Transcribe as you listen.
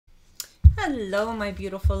Hello, my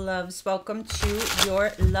beautiful loves. Welcome to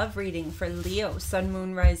your love reading for Leo, Sun,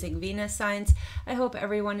 Moon, Rising, Venus signs. I hope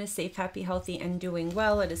everyone is safe, happy, healthy, and doing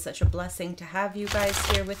well. It is such a blessing to have you guys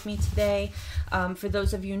here with me today. For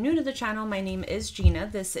those of you new to the channel, my name is Gina.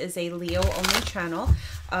 This is a Leo-only channel.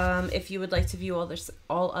 If you would like to view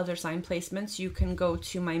all other sign placements, you can go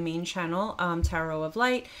to my main channel, Tarot of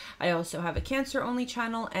Light. I also have a Cancer-only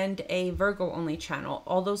channel and a Virgo-only channel.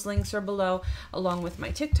 All those links are below, along with my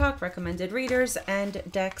TikTok, recommended readers, and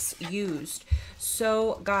decks used.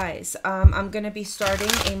 So guys, I'm going to be starting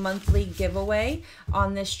a monthly giveaway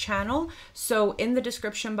on this channel. So in the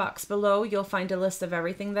description box below, you'll find a list of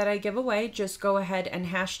everything that I give away. Just go ahead and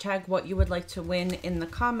hashtag what you would like to win in the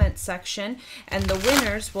comment section, and the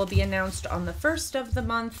winners will be announced on the 1st of the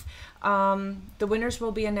month. The winners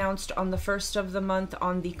will be announced on the 1st of the month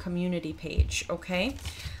on the community page. Okay.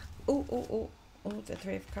 Oh, the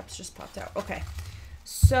Three of Cups just popped out. Okay.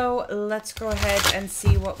 So let's go ahead and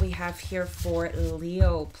see what we have here for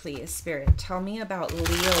Leo, please. Spirit, tell me about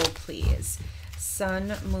Leo, please.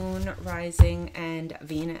 Sun, Moon, Rising, and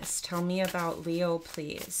Venus. Tell me about Leo,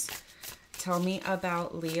 please. Tell me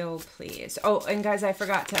about Leo, please. Oh, and guys, I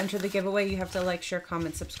forgot to enter the giveaway. You have to like, share,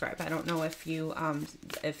 comment, subscribe. I don't know if you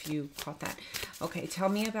caught that. Okay, tell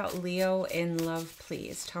me about Leo in love,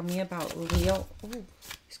 please. Tell me about Leo. Oh,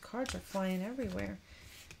 these cards are flying everywhere.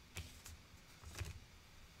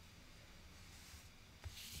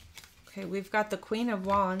 Okay, we've got the Queen of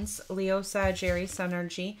Wands, Leo, Sag, Aries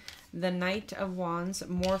energy, the Knight of Wands,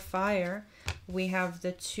 more fire. We have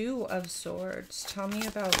the Two of Swords. Tell me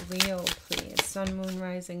about Leo, please. Sun, Moon,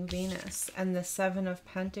 Rising, Venus, and the Seven of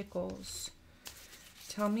Pentacles.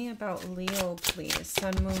 Tell me about Leo, please.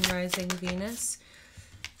 Sun, Moon, Rising, Venus,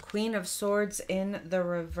 Queen of Swords in the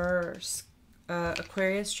reverse,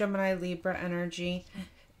 Aquarius, Gemini, Libra energy,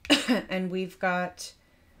 and we've got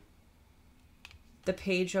the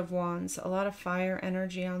Page of Wands. A lot of fire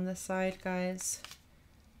energy on this side, guys.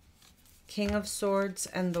 King of Swords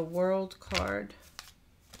and the World card.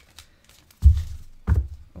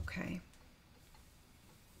 Okay.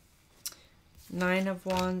 Nine of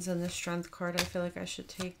Wands and the Strength card. I feel like I should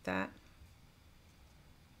take that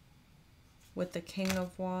with the King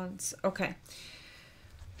of Wands. Okay.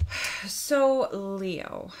 So,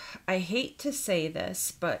 Leo, I hate to say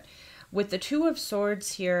this, but with the Two of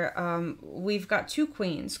Swords here, we've got two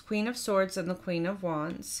queens, Queen of Swords and the Queen of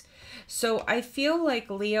Wands. So I feel like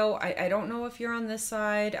Leo, I don't know if you're on this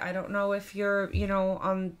side. I don't know if you're, you know,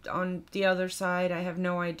 on the other side. I have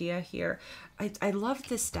no idea here. I love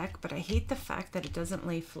this deck, but I hate the fact that it doesn't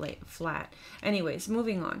lay flat. Anyways,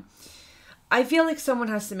 moving on. I feel like someone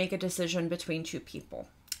has to make a decision between two people.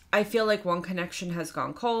 I feel like one connection has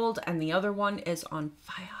gone cold and the other one is on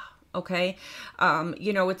fire. Okay,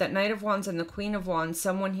 you know, with that Knight of Wands and the Queen of Wands,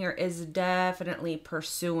 someone here is definitely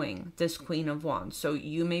pursuing this Queen of Wands. So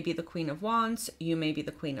you may be the Queen of Wands, you may be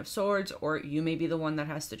the Queen of Swords, or you may be the one that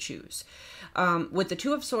has to choose. With the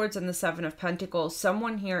Two of Swords and the Seven of Pentacles,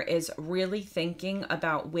 someone here is really thinking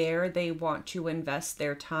about where they want to invest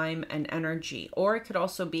their time and energy. Or it could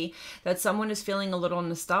also be that someone is feeling a little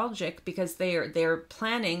nostalgic because they're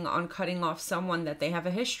planning on cutting off someone that they have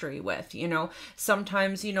a history with. You know,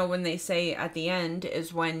 sometimes, you know, when they say at the end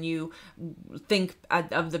is when you think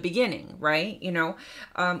of the beginning, right? You know,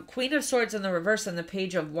 Queen of Swords in the reverse and the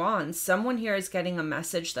Page of Wands, someone here is getting a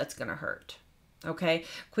message that's going to hurt. Okay,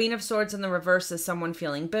 Queen of Swords in the reverse is someone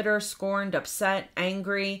feeling bitter, scorned, upset,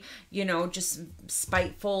 angry, you know, just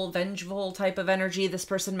spiteful, vengeful type of energy. This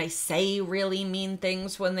person may say really mean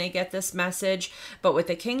things when they get this message. But with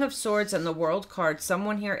the King of Swords and the World card,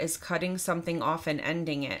 someone here is cutting something off and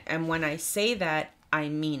ending it. And when I say that, I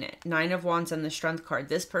mean it. Nine of Wands and the Strength card.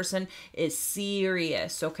 This person is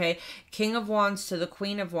serious, okay? King of Wands to the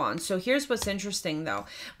Queen of Wands. So here's what's interesting, though.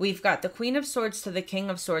 We've got the Queen of Swords to the King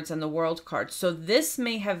of Swords and the World card. So this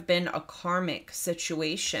may have been a karmic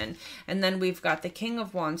situation. And then we've got the King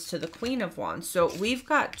of Wands to the Queen of Wands. So we've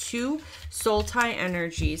got two soul tie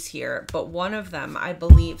energies here, but one of them I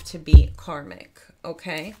believe to be karmic,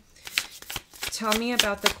 okay? Tell me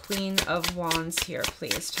about the Queen of Wands here,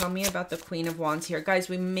 please. Tell me about the Queen of Wands here. Guys,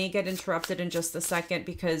 we may get interrupted in just a second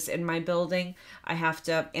because in my building, I have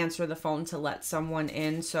to answer the phone to let someone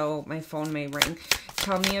in, so my phone may ring.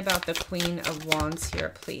 Tell me about the Queen of Wands here,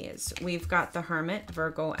 please. We've got the Hermit,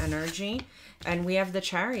 Virgo energy, and we have the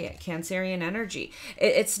Chariot, Cancerian energy.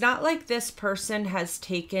 It's not like this person has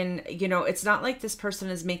taken, you know, it's not like this person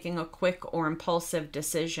is making a quick or impulsive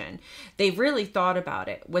decision. They've really thought about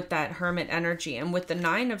it with that Hermit energy energy. And with the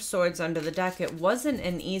 9 of Swords under the deck, it wasn't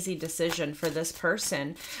an easy decision for this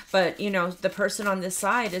person. But, you know, the person on this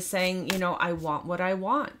side is saying, you know, I want what I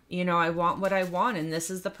want. You know, I want what I want. And this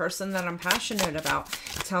is the person that I'm passionate about.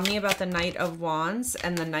 Tell me about the Knight of Wands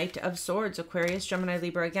and the Knight of Swords, Aquarius, Gemini,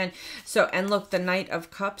 Libra again. So, and look, the Knight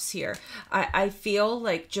of Cups here. I feel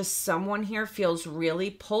like just someone here feels really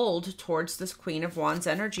pulled towards this Queen of Wands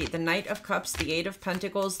energy. The Knight of Cups, the 8 of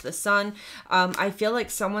Pentacles, the Sun. I feel like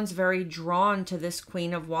someone's very drawn to this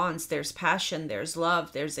Queen of Wands. There's passion, there's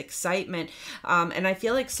love, there's excitement. And I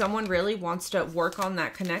feel like someone really wants to work on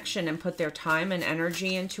that connection and put their time and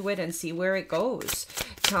energy into it and see where it goes.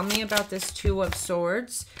 Tell me about this 2 of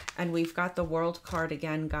Swords. And we've got the World card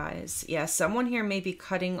again, guys. Yeah, someone here may be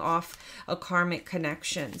cutting off a karmic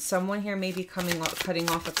connection. Someone here may be cutting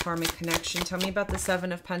off a karmic connection. Tell me about the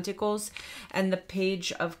 7 of Pentacles and the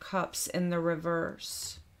Page of Cups in the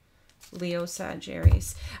reverse. Leo,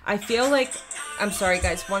 Sagittarius. I feel like, I'm sorry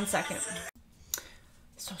guys, 1 second.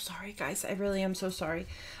 So sorry guys, I really am so sorry.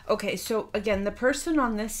 Okay, so again, the person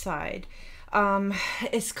on this side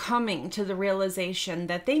is coming to the realization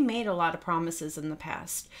that they made a lot of promises in the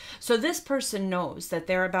past. So this person knows that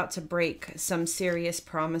they're about to break some serious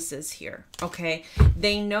promises here, okay?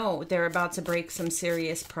 They know they're about to break some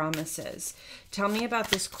serious promises. Tell me about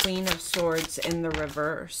this Queen of Swords in the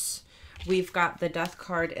reverse. We've got the Death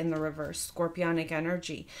card in the reverse, Scorpionic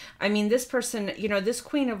energy. I mean, this person, you know, this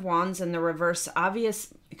Queen of Wands in the reverse,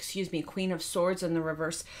 Queen of Swords in the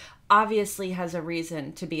reverse, obviously has a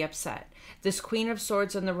reason to be upset. This Queen of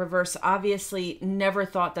Swords in the reverse obviously never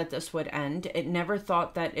thought that this would end. It never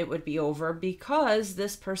thought that it would be over because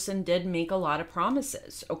this person did make a lot of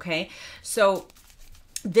promises, okay? So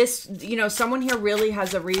this, you know, someone here really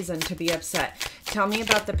has a reason to be upset. Tell me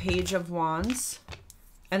about the Page of Wands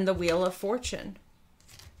and the Wheel of Fortune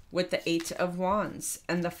with the 8 of Wands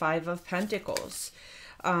and the 5 of Pentacles.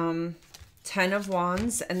 10 of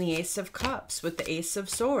Wands and the Ace of Cups with the Ace of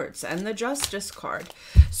Swords and the Justice card.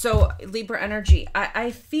 So Libra energy, I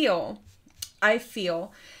feel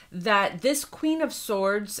that this Queen of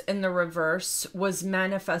Swords in the reverse was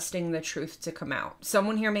manifesting the truth to come out.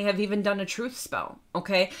 Someone here may have even done a truth spell,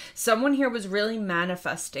 okay? Someone here was really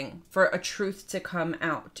manifesting for a truth to come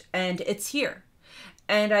out, and it's here.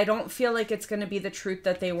 And I don't feel like it's going to be the truth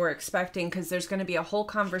that they were expecting, because there's going to be a whole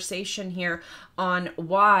conversation here on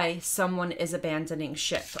why someone is abandoning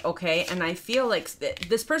ship, okay? And I feel like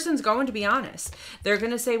this person's going to be honest. They're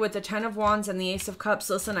going to say with the 10 of Wands and the Ace of Cups,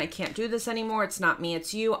 listen, I can't do this anymore. It's not me,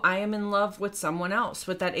 it's you. I am in love with someone else,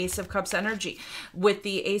 with that Ace of Cups energy. With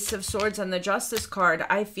the Ace of Swords and the Justice card,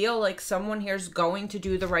 I feel like someone here's going to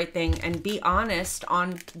do the right thing and be honest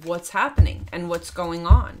on what's happening and what's going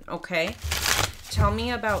on, okay? Tell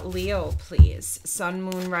me about Leo, please. Sun,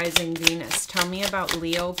 Moon, Rising, Venus. Tell me about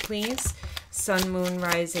Leo, please. Sun, Moon,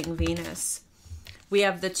 Rising, Venus. We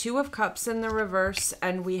have the 2 of Cups in the reverse,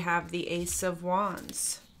 and we have the Ace of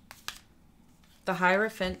Wands. The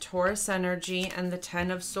Hierophant, Taurus energy, and the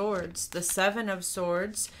 10 of Swords. The 7 of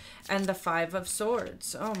Swords, and the 5 of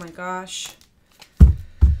Swords. Oh my gosh.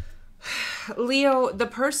 Leo, the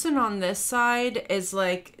person on this side is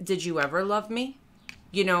like, did you ever love me?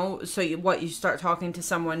 You know, so you start talking to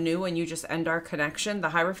someone new and you just end our connection. The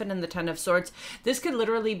Hierophant and the 10 of Swords. This could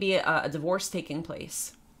literally be a divorce taking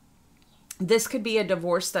place. This could be a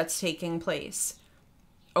divorce that's taking place.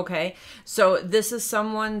 Okay, so this is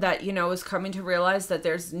someone that, you know, is coming to realize that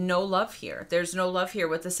there's no love here. There's no love here.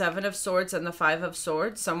 With the 7 of Swords and the 5 of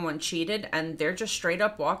Swords, someone cheated and they're just straight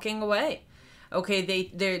up walking away. Okay,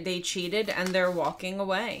 they cheated and they're walking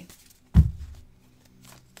away.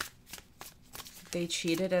 They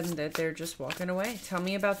cheated and they're just walking away. Tell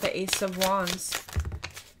me about the Ace of Wands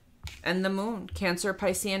and the Moon, Cancer,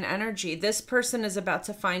 Piscean energy. This person is about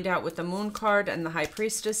to find out with the Moon card and the High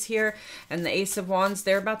Priestess here and the Ace of Wands.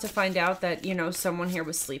 They're about to find out that, you know, someone here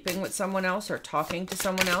was sleeping with someone else or talking to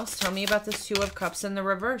someone else. Tell me about this 2 of Cups in the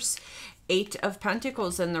reverse. 8 of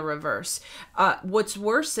Pentacles in the reverse. What's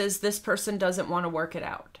worse is this person doesn't want to work it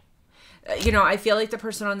out. You know, I feel like the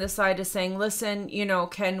person on this side is saying, listen, you know,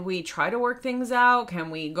 can we try to work things out?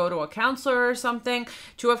 Can we go to a counselor or something?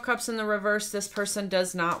 2 of Cups in the reverse. This person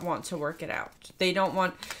does not want to work it out. They don't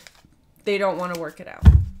want to work it out.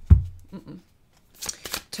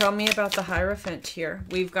 Tell me about the Hierophant here.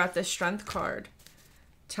 We've got the Strength card.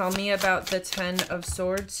 Tell me about the 10 of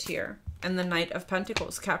Swords here and the Knight of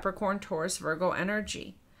Pentacles, Capricorn, Taurus, Virgo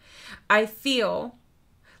energy. I feel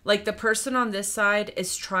like the person on this side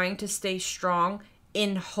is trying to stay strong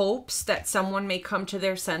in hopes that someone may come to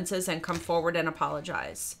their senses and come forward and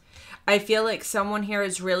apologize. I feel like someone here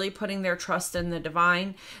is really putting their trust in the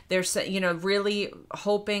divine. They're, you know, really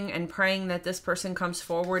hoping and praying that this person comes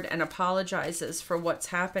forward and apologizes for what's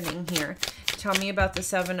happening here. Tell me about the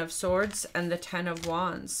Seven of Swords and the Ten of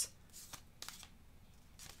Wands.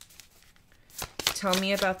 Tell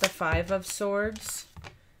me about the Five of Swords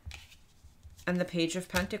and the Page of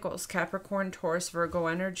Pentacles. Capricorn, Taurus, Virgo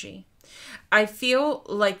energy. I feel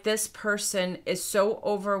like this person is so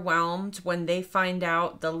overwhelmed when they find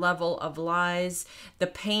out the level of lies. The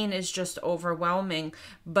pain is just overwhelming.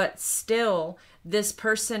 But still, this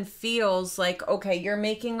person feels like, okay, you're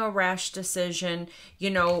making a rash decision. You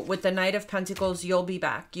know, with the Knight of Pentacles, you'll be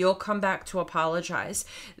back. You'll come back to apologize.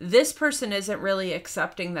 This person isn't really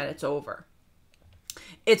accepting that it's over.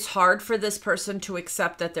 It's hard for this person to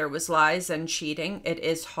accept that there was lies and cheating. It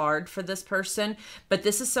is hard for this person, but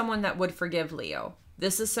this is someone that would forgive, Leo.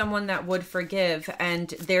 This is someone that would forgive, and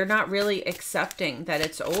they're not really accepting that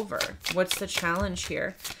it's over. What's the challenge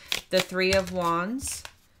here? The Three of Wands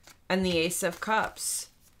and the Ace of Cups.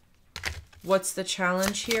 What's the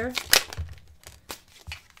challenge here?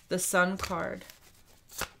 The Sun card.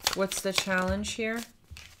 What's the challenge here?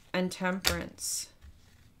 And Temperance.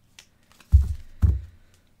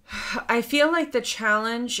 I feel like the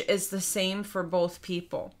challenge is the same for both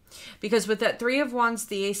people, because with that Three of Wands,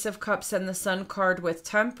 the Ace of Cups, and the Sun card with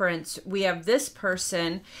Temperance, we have this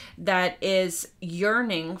person that is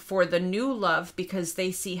yearning for the new love because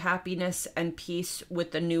they see happiness and peace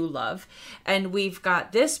with the new love. And we've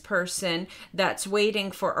got this person that's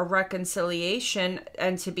waiting for a reconciliation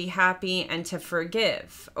and to be happy and to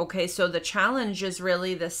forgive. Okay, so the challenge is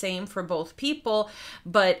really the same for both people,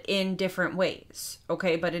 but in different ways.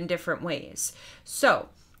 Okay, but in different ways. So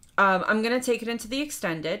I'm going to take it into the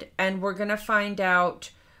extended, and we're going to find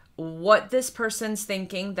out what this person's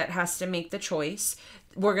thinking that has to make the choice.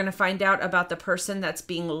 We're going to find out about the person that's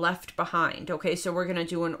being left behind. Okay, so we're going to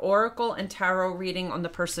do an oracle and tarot reading on the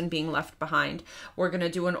person being left behind. We're going to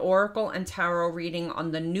do an oracle and tarot reading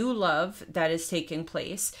on the new love that is taking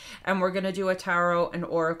place. And we're going to do a tarot and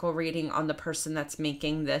oracle reading on the person that's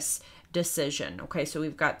making this decision. Okay, so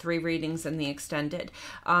we've got 3 readings in the extended.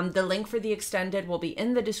 The link for the extended will be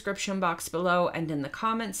in the description box below and in the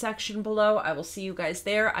comment section below. I will see you guys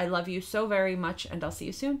there. I love you so very much, and I'll see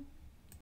you soon.